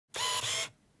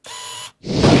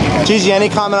Gigi, any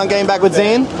comment on getting back with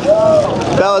Zayn?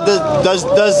 Bella, does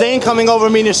Zayn coming over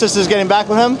mean your sister's getting back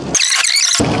with him?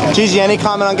 Gigi, any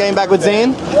comment on getting back with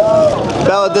Zayn?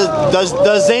 Bella,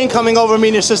 does Zayn coming over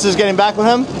mean your sister's getting back with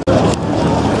him?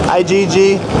 Hi,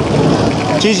 Gigi.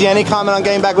 Gigi, any comment on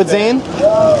getting back with Zayn?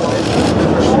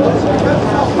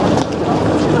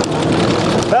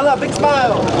 Bella, big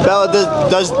smile. Bella,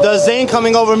 does Zayn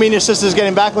coming over mean your sister's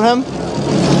getting back with him?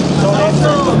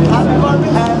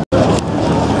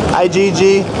 Hi,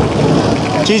 Gigi.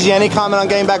 Gigi, any comment on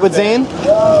getting back with Zayn?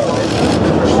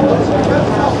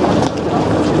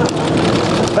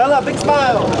 Bella, big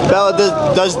smile. Bella,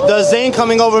 does Zayn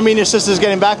coming over mean your sister's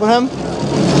getting back with him?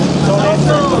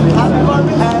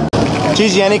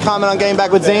 Gigi, any comment on getting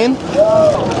back with Zayn?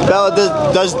 Bella,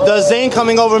 does Zayn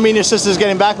coming over mean your sister's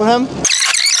getting back with him?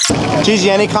 Gigi,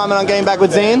 any comment on getting back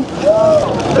with Zayn?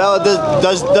 Bella,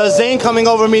 does Zayn coming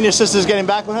over mean your sister's getting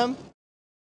back with him?